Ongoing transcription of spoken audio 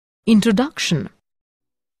Introduction.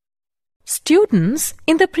 Students,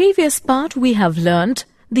 in the previous part we have learnt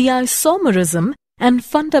the isomerism and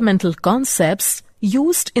fundamental concepts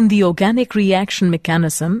used in the organic reaction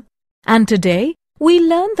mechanism, and today we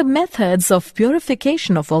learn the methods of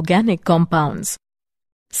purification of organic compounds.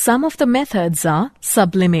 Some of the methods are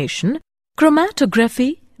sublimation,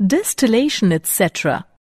 chromatography, distillation, etc.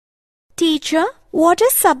 Teacher, what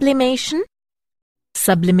is sublimation?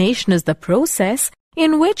 Sublimation is the process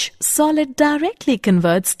in which solid directly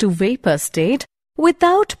converts to vapor state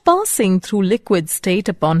without passing through liquid state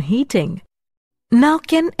upon heating. Now,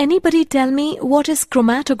 can anybody tell me what is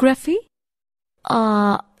chromatography?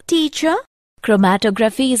 Teacher,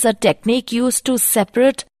 chromatography is a technique used to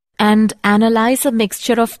separate and analyze a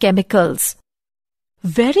mixture of chemicals.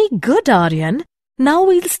 Very good, Aryan. Now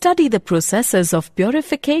we'll study the processes of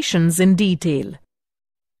purifications in detail.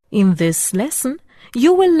 In this lesson,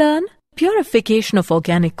 you will learn purification of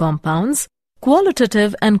organic compounds,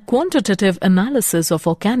 qualitative and quantitative analysis of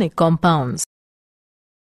organic compounds.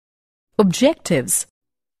 Objectives.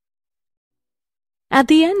 At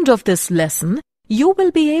the end of this lesson, you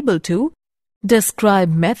will be able to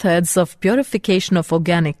describe methods of purification of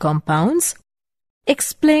organic compounds,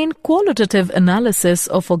 explain qualitative analysis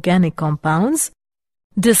of organic compounds,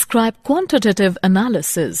 describe quantitative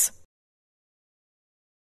analysis.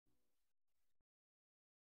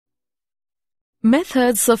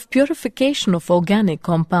 Methods of purification of organic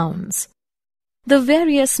compounds. The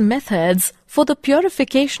various methods for the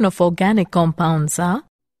purification of organic compounds are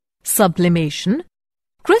sublimation,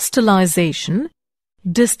 crystallization,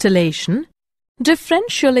 distillation,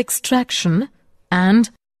 differential extraction, and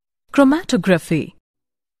chromatography.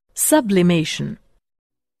 Sublimation.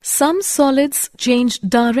 Some solids change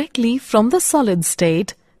directly from the solid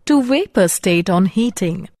state to vapor state on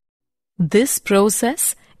heating. This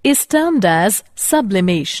process is termed as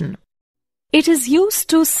sublimation. It is used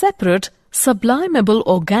to separate sublimable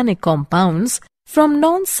organic compounds from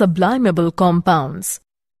non-sublimable compounds.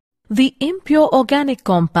 The impure organic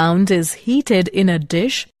compound is heated in a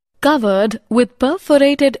dish covered with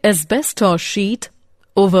perforated asbestos sheet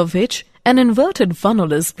over which an inverted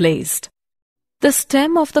funnel is placed. The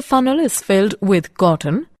stem of the funnel is filled with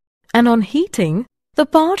cotton, and on heating, the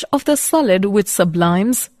part of the solid which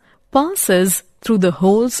sublimes passes through the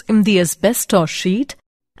holes in the asbestos sheet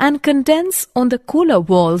and condense on the cooler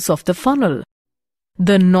walls of the funnel.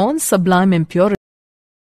 The non-sublime impurity.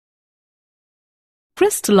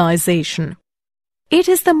 Crystallization. It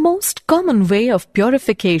is the most common way of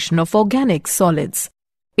purification of organic solids.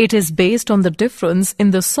 It is based on the difference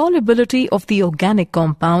in the solubility of the organic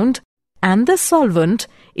compound and the solvent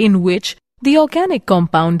in which the organic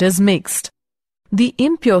compound is mixed. The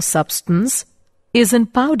impure substance is in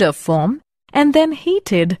powder form and then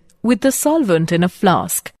heated with the solvent in a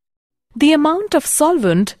flask. The amount of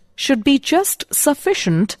solvent should be just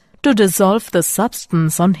sufficient to dissolve the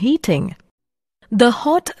substance on heating. The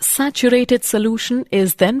hot saturated solution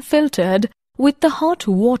is then filtered with the hot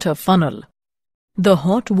water funnel. The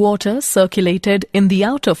hot water circulated in the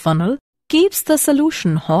outer funnel keeps the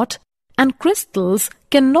solution hot, and crystals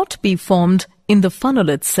cannot be formed in the funnel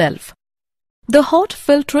itself. The hot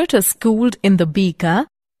filtrate is cooled in the beaker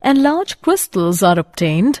and large crystals are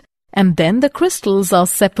obtained, and then the crystals are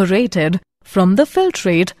separated from the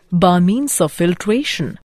filtrate by means of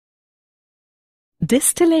filtration.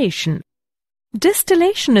 Distillation.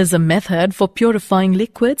 Distillation is a method for purifying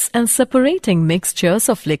liquids and separating mixtures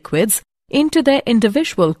of liquids into their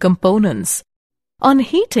individual components. On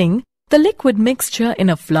heating the liquid mixture in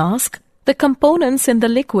a flask, the components in the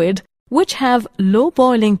liquid which have low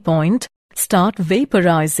boiling point start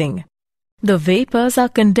vaporizing. The vapors are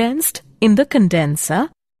condensed in the condenser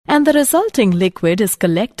and the resulting liquid is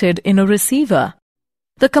collected in a receiver.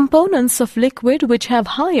 The components of liquid which have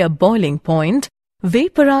higher boiling point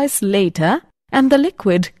vaporize later and the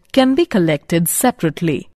liquid can be collected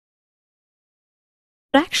separately.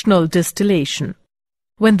 Fractional distillation.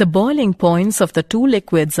 When the boiling points of the two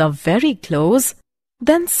liquids are very close,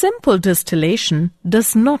 then simple distillation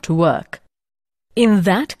does not work. In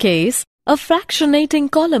that case, a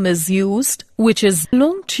fractionating column is used, which is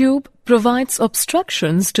long tube provides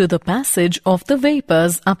obstructions to the passage of the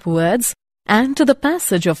vapors upwards and to the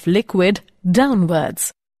passage of liquid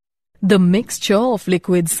downwards. The mixture of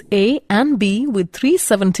liquids A and B with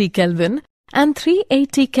 370 Kelvin and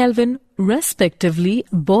 380 Kelvin respectively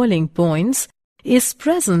boiling points is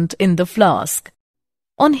present in the flask.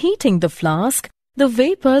 On heating the flask, the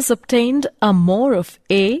vapors obtained are more of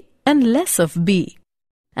A and less of B.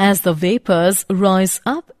 As the vapors rise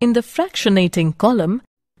up in the fractionating column,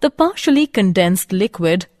 the partially condensed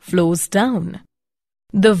liquid flows down.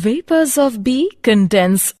 The vapors of B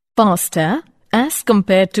condense faster as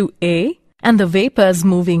compared to A, and the vapors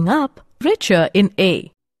moving up richer in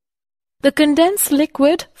A. The condensed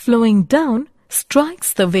liquid flowing down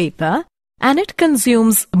strikes the vapor and it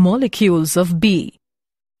consumes molecules of B.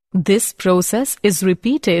 This process is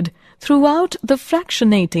repeated throughout the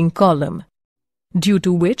fractionating column, due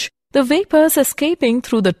to which the vapors escaping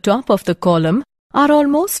through the top of the column are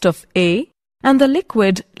almost of A and the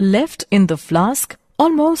liquid left in the flask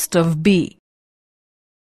almost of B.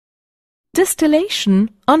 Distillation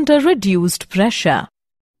under reduced pressure.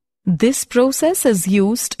 This process is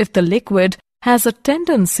used if the liquid has a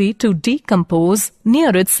tendency to decompose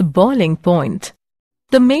near its boiling point.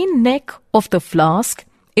 The main neck of the flask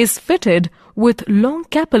is fitted with long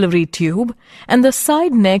capillary tube and the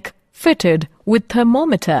side neck fitted with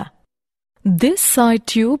thermometer. This side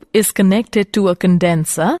tube is connected to a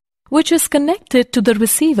condenser which is connected to the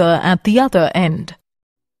receiver at the other end.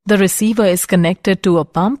 The receiver is connected to a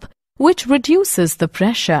pump which reduces the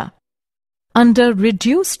pressure. Under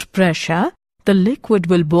reduced pressure, the liquid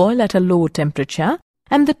will boil at a low temperature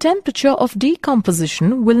and the temperature of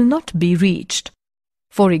decomposition will not be reached.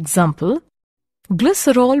 For example,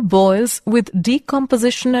 glycerol boils with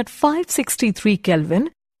decomposition at 563 Kelvin,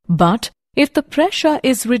 but if the pressure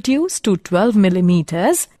is reduced to 12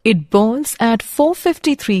 millimeters, it boils at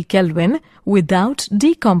 453 Kelvin without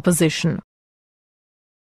decomposition.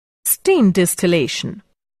 Steam distillation.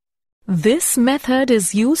 This method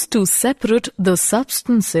is used to separate the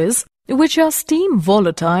substances which are steam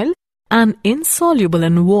volatile and insoluble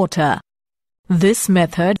in water. This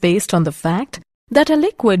method based on the fact that a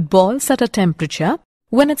liquid boils at a temperature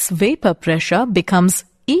when its vapor pressure becomes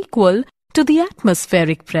equal to the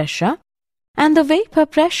atmospheric pressure, and the vapor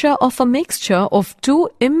pressure of a mixture of two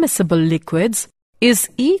immiscible liquids is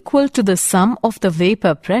equal to the sum of the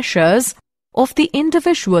vapor pressures of the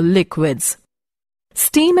individual liquids.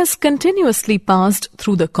 Steam is continuously passed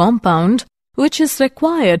through the compound which is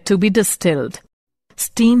required to be distilled.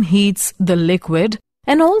 Steam heats the liquid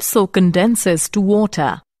and also condenses to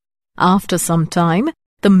water. After some time,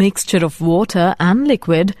 the mixture of water and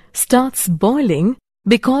liquid starts boiling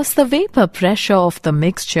because the vapor pressure of the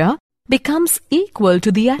mixture becomes equal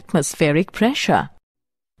to the atmospheric pressure.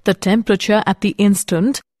 The temperature at the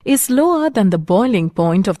instant is lower than the boiling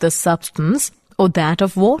point of the substance or that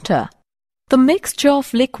of water. The mixture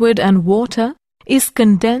of liquid and water is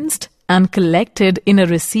condensed and collected in a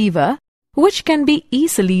receiver which can be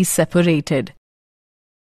easily separated.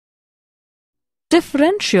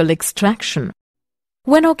 Differential extraction.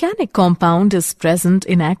 When organic compound is present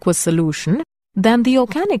in aqueous solution, then the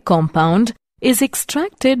organic compound is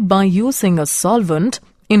extracted by using a solvent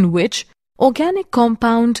in which organic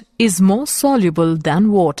compound is more soluble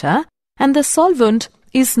than water and the solvent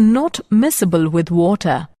is not miscible with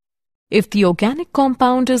water. If the organic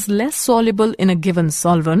compound is less soluble in a given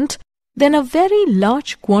solvent, then a very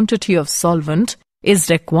large quantity of solvent is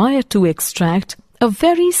required to extract a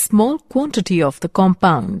very small quantity of the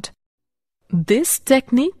compound. This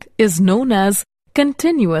technique is known as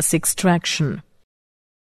continuous extraction.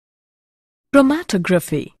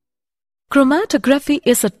 Chromatography. Chromatography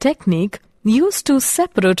is a technique used to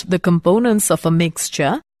separate the components of a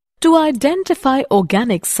mixture to identify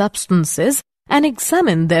organic substances and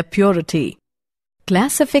examine their purity.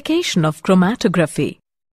 Classification of chromatography.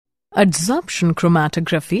 Adsorption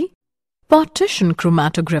chromatography, partition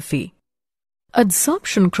chromatography.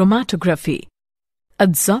 Adsorption chromatography.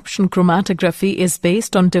 Adsorption chromatography is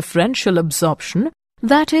based on differential absorption,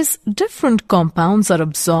 that is, different compounds are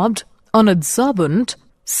absorbed on adsorbent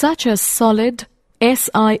such as solid,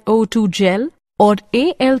 SiO2 gel or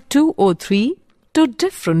Al2O3 to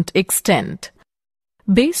different extent.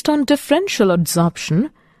 Based on differential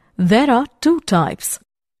adsorption, there are two types: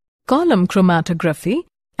 column chromatography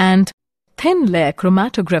and thin layer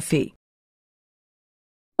chromatography.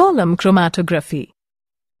 Column chromatography.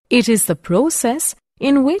 It is the process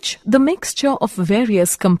in which the mixture of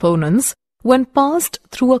various components, when passed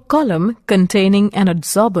through a column containing an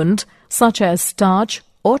adsorbent such as starch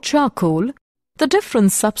or charcoal, the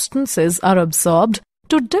different substances are absorbed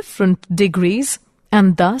to different degrees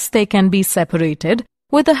and thus they can be separated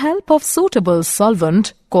with the help of suitable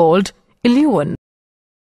solvent called eluent.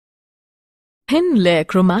 Thin layer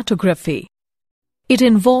chromatography. It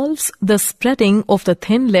involves the spreading of the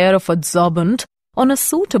thin layer of adsorbent on a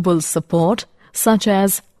suitable support such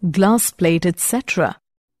as glass plate, etc.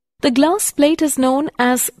 The glass plate is known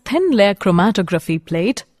as thin layer chromatography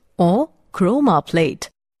plate or chroma plate.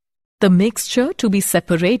 The mixture to be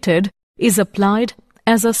separated is applied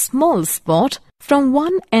as a small spot from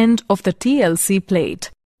one end of the TLC plate.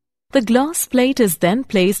 The glass plate is then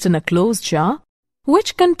placed in a closed jar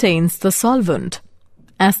which contains the solvent.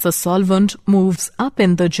 As the solvent moves up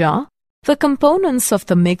in the jar, the components of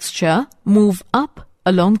the mixture move up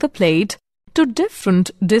along the plate to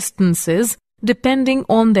different distances depending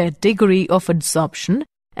on their degree of adsorption,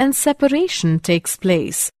 and separation takes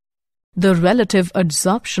place. The relative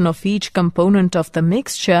adsorption of each component of the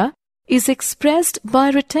mixture is expressed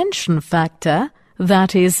by retention factor,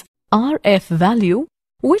 that is RF value,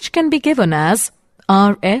 which can be given as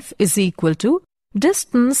RF is equal to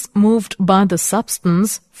distance moved by the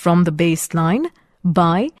substance from the baseline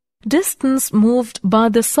by distance moved by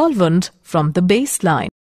the solvent from the baseline.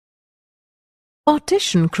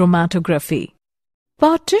 Partition chromatography.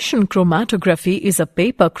 Partition chromatography is a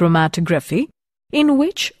paper chromatography in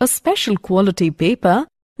which a special quality paper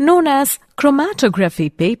known as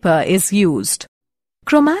chromatography paper is used.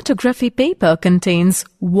 Chromatography paper contains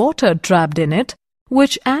water trapped in it,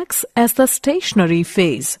 which acts as the stationary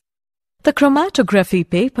phase. The chromatography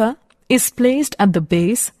paper is placed at the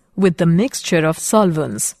base with the mixture of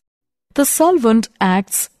solvents. The solvent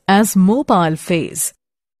acts as mobile phase.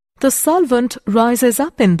 The solvent rises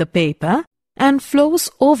up in the paper and flows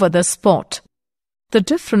over the spot. The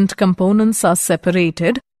different components are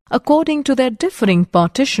separated according to their differing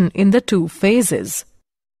partition in the two phases.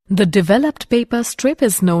 The developed paper strip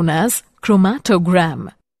is known as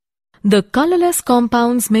chromatogram. The colorless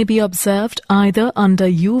compounds may be observed either under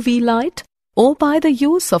UV light or by the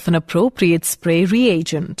use of an appropriate spray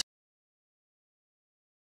reagent.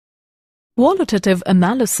 Qualitative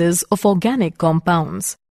analysis of organic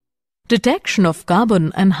compounds. Detection of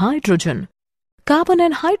carbon and hydrogen. Carbon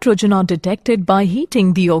and hydrogen are detected by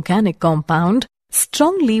heating the organic compound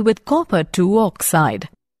strongly with copper-2 oxide.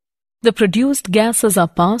 The produced gases are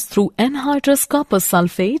passed through anhydrous copper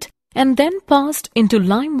sulfate and then passed into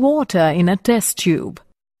lime water in a test tube.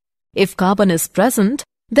 If carbon is present,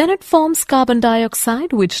 then it forms carbon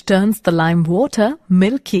dioxide, which turns the lime water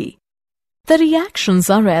milky. The reactions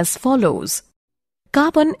are as follows.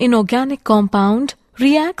 Carbon in organic compound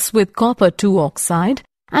reacts with copper-2 oxide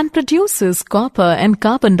and produces copper and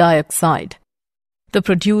carbon dioxide. The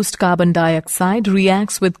produced carbon dioxide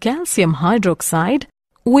reacts with calcium hydroxide,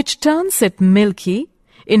 which turns it milky,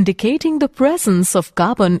 indicating the presence of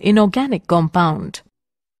carbon in organic compound.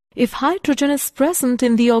 If hydrogen is present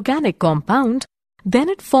in the organic compound, then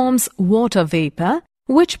it forms water vapor,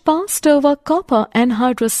 which passed over copper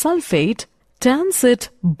anhydrous sulfate turns it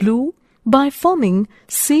blue by forming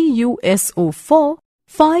CuSO4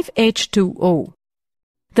 5H2O.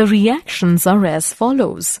 The reactions are as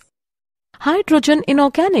follows. Hydrogen in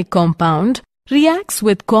organic compound reacts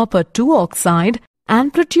with copper-2 oxide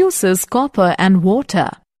and produces copper and water.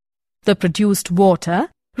 The produced water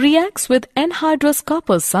reacts with anhydrous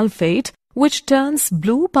copper sulfate, which turns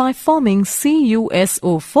blue by forming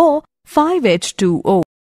CuSO4 5H2O.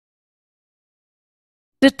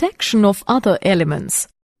 Detection of other elements.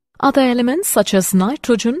 Other elements such as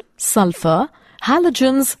nitrogen, sulfur,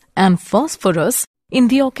 halogens and phosphorus in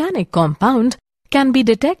the organic compound can be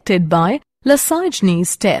detected by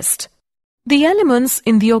Lasigene's test. The elements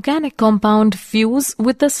in the organic compound fuse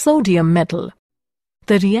with the sodium metal.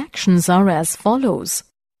 The reactions are as follows.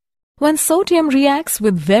 When sodium reacts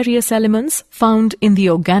with various elements found in the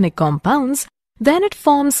organic compounds, then it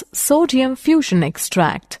forms sodium fusion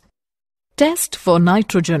extract. Test for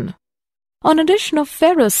nitrogen. On addition of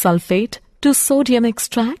ferrous sulfate to sodium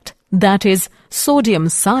extract, that is sodium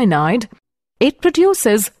cyanide, it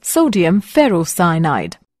produces sodium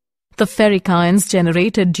ferrocyanide. The ferric ions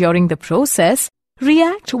generated during the process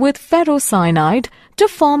react with ferrocyanide to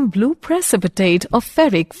form blue precipitate of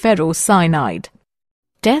ferric ferrocyanide.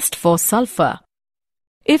 Test for sulfur.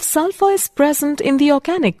 If sulfur is present in the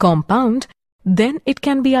organic compound, then it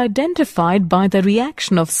can be identified by the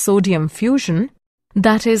reaction of sodium fusion,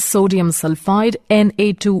 that is sodium sulfide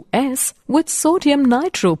Na2S with sodium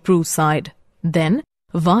nitroprusside. Then,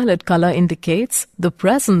 violet color indicates the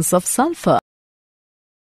presence of sulfur.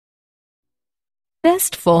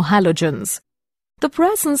 Test for halogens. The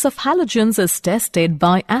presence of halogens is tested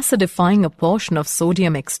by acidifying a portion of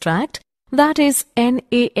sodium extract, that is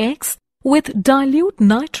NaX, with dilute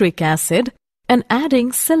nitric acid and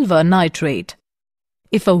adding silver nitrate.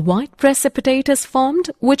 If a white precipitate is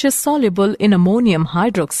formed which is soluble in ammonium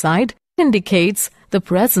hydroxide, it indicates the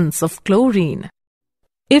presence of chlorine.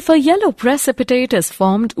 If a yellow precipitate is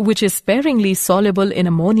formed which is sparingly soluble in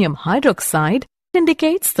ammonium hydroxide, it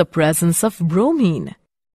indicates the presence of bromine.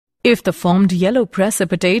 If the formed yellow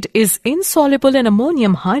precipitate is insoluble in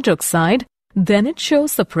ammonium hydroxide, then it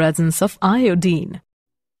shows the presence of iodine.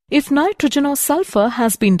 If nitrogen or sulfur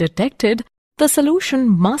has been detected, the solution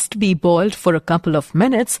must be boiled for a couple of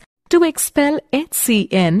minutes to expel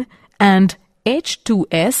HCN and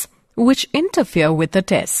H2S which interfere with the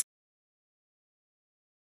test.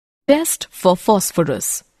 Test for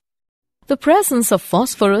phosphorus. The presence of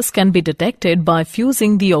phosphorus can be detected by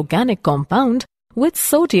fusing the organic compound with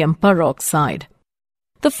sodium peroxide.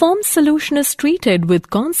 The formed solution is treated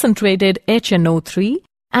with concentrated HNO3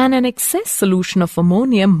 and an excess solution of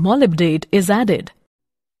ammonium molybdate is added.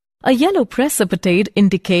 A yellow precipitate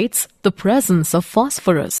indicates the presence of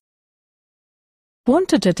phosphorus.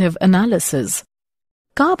 Quantitative analysis.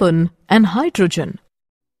 Carbon and hydrogen.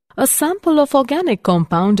 A sample of organic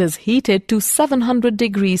compound is heated to 700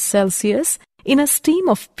 degrees Celsius in a steam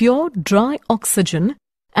of pure dry oxygen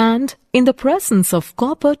and in the presence of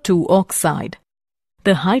copper-2 oxide.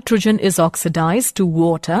 The hydrogen is oxidized to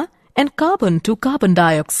water and carbon to carbon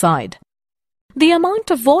dioxide. The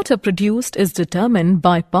amount of water produced is determined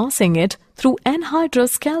by passing it through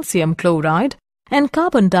anhydrous calcium chloride, and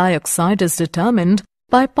carbon dioxide is determined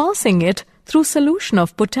by passing it through solution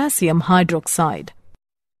of potassium hydroxide.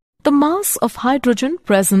 The mass of hydrogen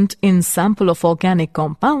present in sample of organic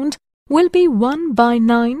compound will be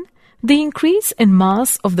 1/9, the increase in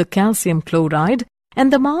mass of the calcium chloride,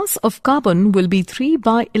 and the mass of carbon will be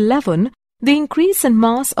 3/11, the increase in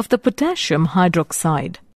mass of the potassium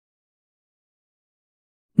hydroxide.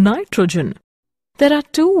 Nitrogen. There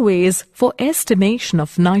are two ways for estimation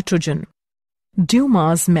of nitrogen: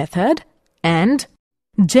 Dumas method and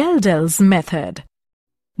Geldel's method.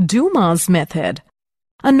 Dumas method.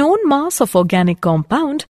 A known mass of organic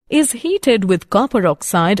compound is heated with copper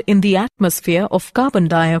oxide in the atmosphere of carbon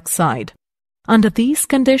dioxide. Under these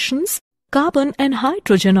conditions, carbon and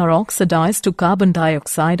hydrogen are oxidized to carbon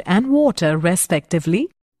dioxide and water respectively,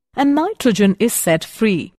 and nitrogen is set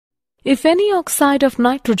free. If any oxide of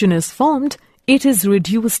nitrogen is formed, it is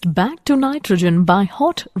reduced back to nitrogen by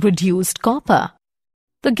hot reduced copper.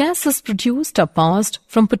 The gases produced are passed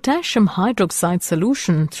from potassium hydroxide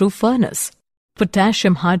solution through furnace.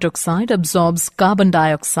 Potassium hydroxide absorbs carbon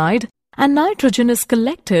dioxide and nitrogen is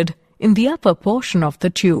collected in the upper portion of the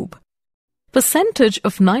tube. Percentage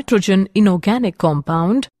of nitrogen in organic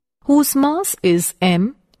compound whose mass is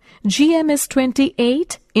m, Gm is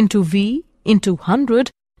 28 into V into 100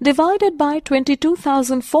 divided by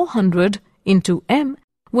 22,400 into m,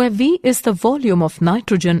 where V is the volume of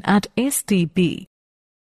nitrogen at STP.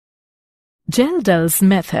 Geldel's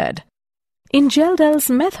method. In Geldel's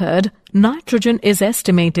method, nitrogen is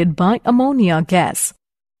estimated by ammonia gas.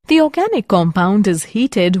 The organic compound is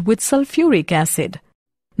heated with sulfuric acid.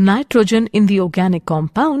 Nitrogen in the organic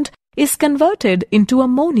compound is converted into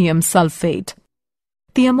ammonium sulfate.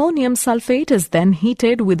 The ammonium sulfate is then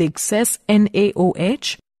heated with excess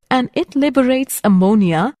NaOH and it liberates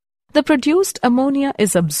ammonia. The produced ammonia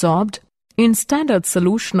is absorbed in standard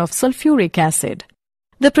solution of sulfuric acid.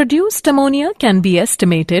 The produced ammonia can be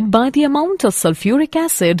estimated by the amount of sulfuric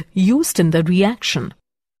acid used in the reaction.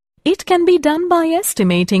 It can be done by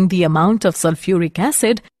estimating the amount of sulfuric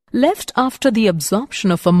acid left after the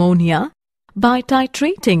absorption of ammonia by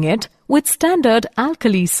titrating it with standard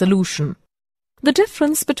alkali solution. The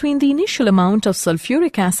difference between the initial amount of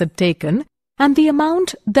sulfuric acid taken and the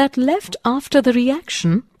amount that left after the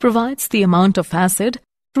reaction provides the amount of acid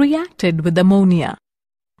reacted with ammonia.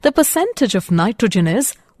 The percentage of nitrogen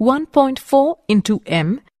is 1.4 into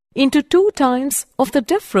m into 2 times of the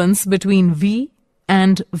difference between V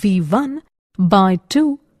and V1 by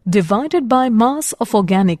 2 divided by mass of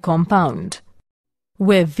organic compound,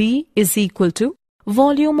 where V is equal to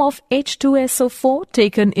volume of H2SO4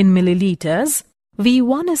 taken in milliliters,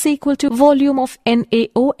 V1 is equal to volume of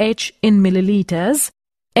NaOH in milliliters,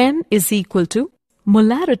 m is equal to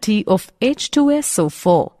molarity of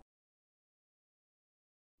H2SO4.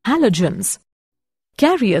 Halogens.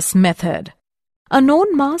 Carius method. A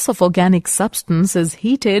known mass of organic substance is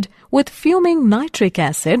heated with fuming nitric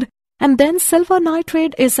acid and then silver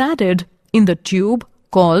nitrate is added in the tube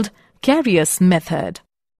called Carius method.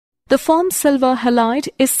 The formed silver halide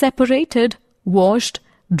is separated, washed,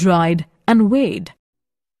 dried and weighed.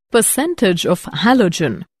 Percentage of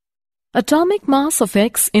halogen. Atomic mass of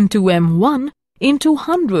X into M1 into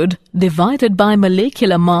 100 divided by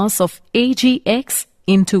molecular mass of AgX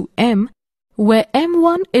into M, where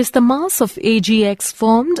M1 is the mass of AgX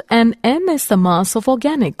formed and M is the mass of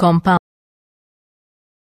organic compound.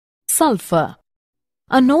 Sulfur.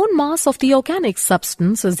 A known mass of the organic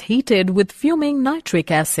substance is heated with fuming nitric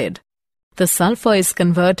acid. The sulfur is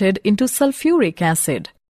converted into sulfuric acid.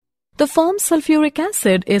 The formed sulfuric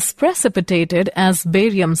acid is precipitated as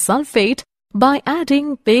barium sulfate by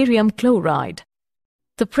adding barium chloride.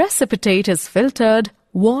 The precipitate is filtered,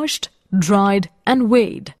 washed, dried and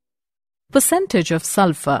weighed. Percentage of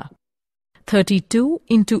sulfur. 32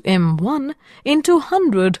 into M1 into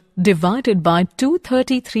 100 divided by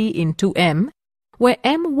 233 into M, where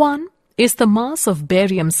M1 is the mass of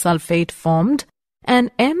barium sulfate formed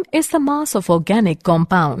and M is the mass of organic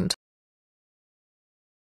compound.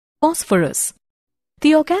 Phosphorus.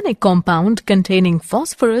 The organic compound containing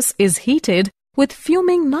phosphorus is heated with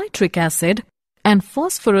fuming nitric acid and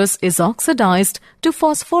phosphorus is oxidized to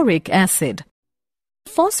phosphoric acid.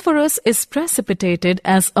 Phosphorus is precipitated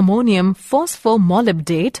as ammonium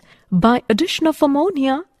phosphomolybdate by addition of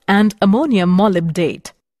ammonia and ammonium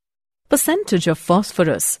molybdate. Percentage of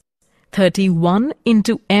phosphorus. 31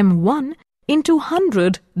 into M1 into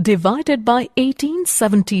 100 divided by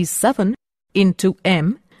 1877 into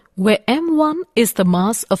M, where M1 is the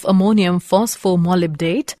mass of ammonium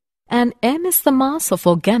phosphomolybdate and M is the mass of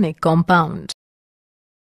organic compound.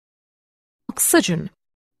 Oxygen.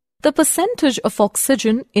 The percentage of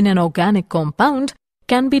oxygen in an organic compound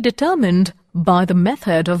can be determined by the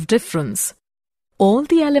method of difference. All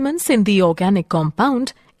the elements in the organic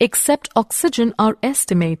compound except oxygen are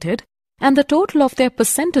estimated and the total of their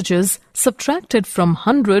percentages subtracted from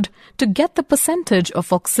 100 to get the percentage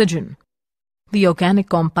of oxygen. The organic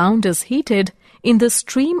compound is heated in the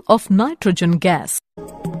stream of nitrogen gas.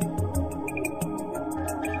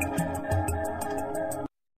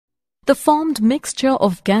 The formed mixture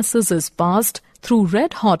of gases is passed through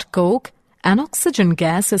red-hot coke and oxygen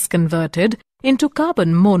gas is converted into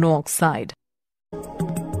carbon monoxide.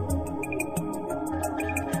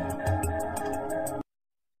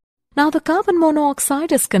 Now the carbon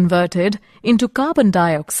monoxide is converted into carbon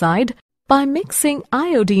dioxide by mixing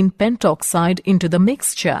iodine pentoxide into the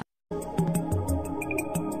mixture.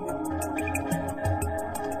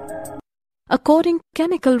 According to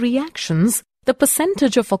chemical reactions, the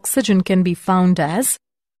percentage of oxygen can be found as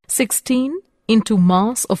 16 into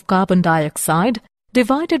mass of carbon dioxide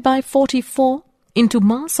divided by 44 into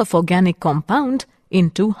mass of organic compound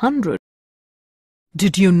into 100.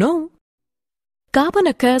 Did you know? Carbon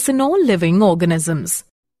occurs in all living organisms.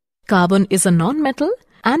 Carbon is a non-metal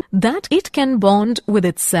and that it can bond with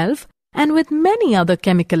itself and with many other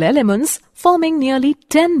chemical elements, forming nearly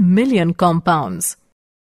 10 million compounds.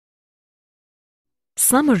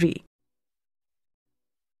 Summary.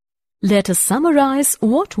 Let us summarize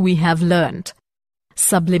what we have learnt.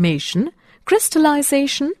 Sublimation,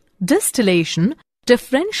 crystallization, distillation,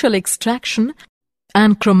 differential extraction,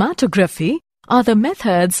 and chromatography are the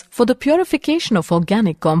methods for the purification of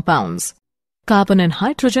organic compounds. Carbon and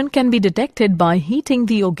hydrogen can be detected by heating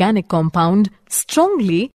the organic compound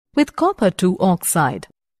strongly with copper-2 oxide.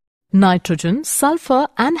 Nitrogen, sulfur,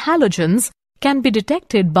 and halogens can be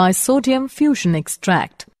detected by sodium fusion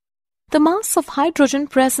extract. The mass of hydrogen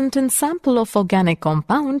present in sample of organic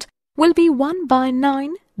compound will be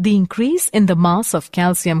 1/9, the increase in the mass of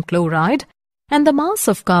calcium chloride, and the mass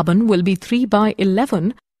of carbon will be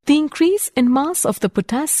 3/11, the increase in mass of the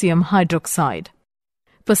potassium hydroxide.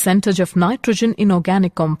 Percentage of nitrogen in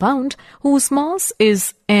organic compound whose mass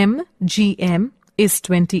is mgm is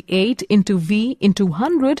 28 into V into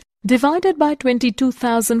 100 divided by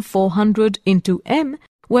 22,400 into M,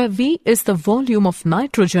 where V is the volume of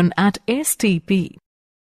nitrogen at STP.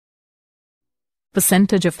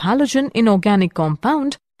 Percentage of halogen in organic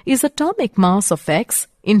compound is atomic mass of X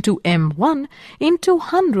into M1 into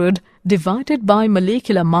 100 divided by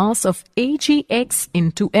molecular mass of AgX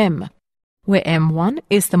into M, where M1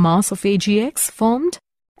 is the mass of AgX formed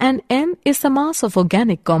and M is the mass of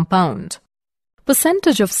organic compound.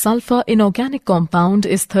 Percentage of sulfur in organic compound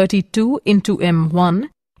is 32 into M1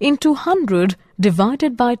 into 100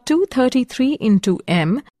 divided by 233 into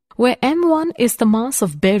M, where M1 is the mass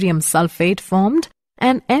of barium sulfate formed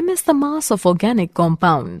and M is the mass of organic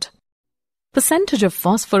compound. Percentage of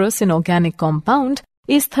phosphorus in organic compound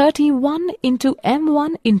is 31 into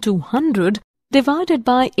M1 into 100 divided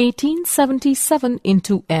by 1877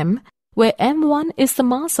 into M, where M1 is the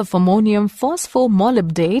mass of ammonium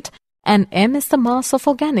phosphomolybdate and M is the mass of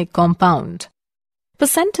organic compound.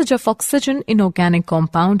 Percentage of oxygen in organic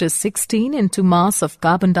compound is 16 into mass of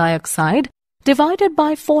carbon dioxide divided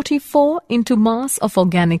by 44 into mass of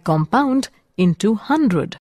organic compound into 100.